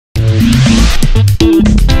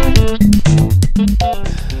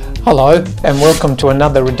Hello and welcome to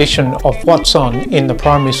another edition of What's On in the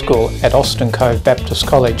primary school at Austin Cove Baptist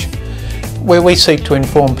College, where we seek to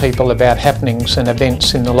inform people about happenings and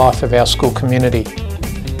events in the life of our school community.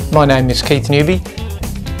 My name is Keith Newby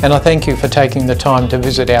and I thank you for taking the time to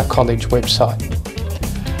visit our college website.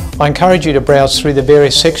 I encourage you to browse through the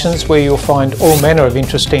various sections where you'll find all manner of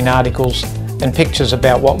interesting articles and pictures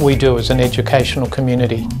about what we do as an educational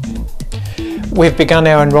community. We've begun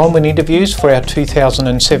our enrolment interviews for our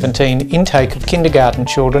 2017 intake of kindergarten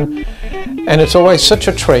children, and it's always such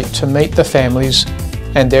a treat to meet the families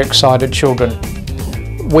and their excited children.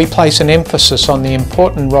 We place an emphasis on the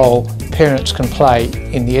important role parents can play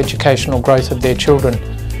in the educational growth of their children.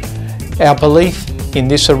 Our belief in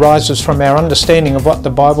this arises from our understanding of what the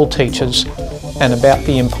Bible teaches and about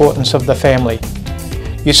the importance of the family.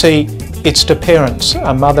 You see, it's to parents,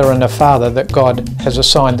 a mother and a father, that God has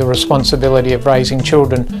assigned the responsibility of raising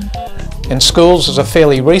children, and schools, as a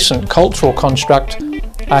fairly recent cultural construct,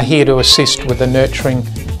 are here to assist with the nurturing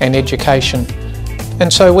and education.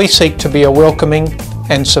 And so we seek to be as welcoming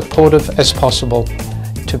and supportive as possible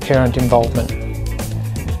to parent involvement.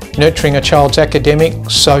 Nurturing a child's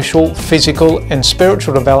academic, social, physical and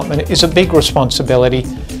spiritual development is a big responsibility,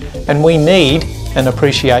 and we need and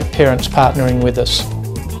appreciate parents partnering with us.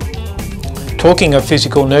 Talking of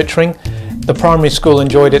physical nurturing, the primary school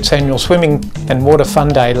enjoyed its annual swimming and water fun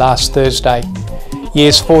day last Thursday.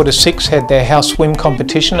 Years 4 to 6 had their house swim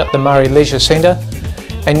competition at the Murray Leisure Centre,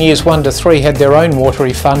 and years 1 to 3 had their own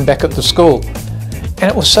watery fun back at the school. And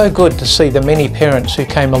it was so good to see the many parents who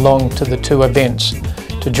came along to the two events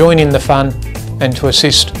to join in the fun and to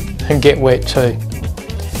assist and get wet too.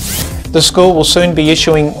 The school will soon be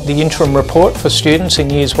issuing the interim report for students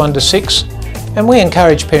in years 1 to 6, and we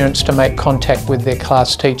encourage parents to make contact with their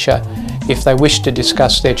class teacher if they wish to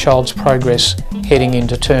discuss their child's progress heading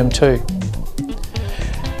into term 2.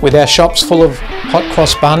 With our shops full of hot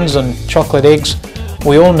cross buns and chocolate eggs,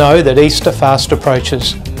 we all know that Easter fast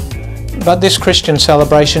approaches. But this Christian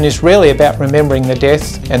celebration is really about remembering the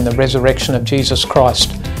death and the resurrection of Jesus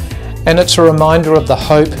Christ, and it's a reminder of the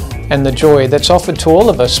hope and the joy that's offered to all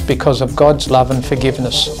of us because of God's love and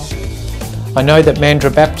forgiveness. I know that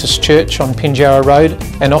Mandurah Baptist Church on Pinjarra Road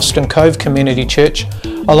and Austin Cove Community Church,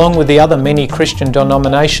 along with the other many Christian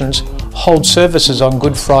denominations, hold services on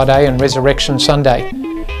Good Friday and Resurrection Sunday,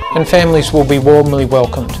 and families will be warmly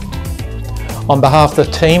welcomed. On behalf of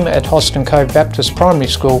the team at Austin Cove Baptist Primary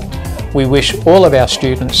School, we wish all of our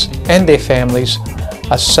students and their families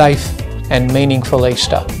a safe and meaningful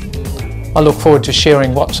Easter. I look forward to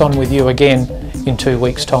sharing what's on with you again in 2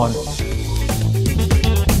 weeks' time.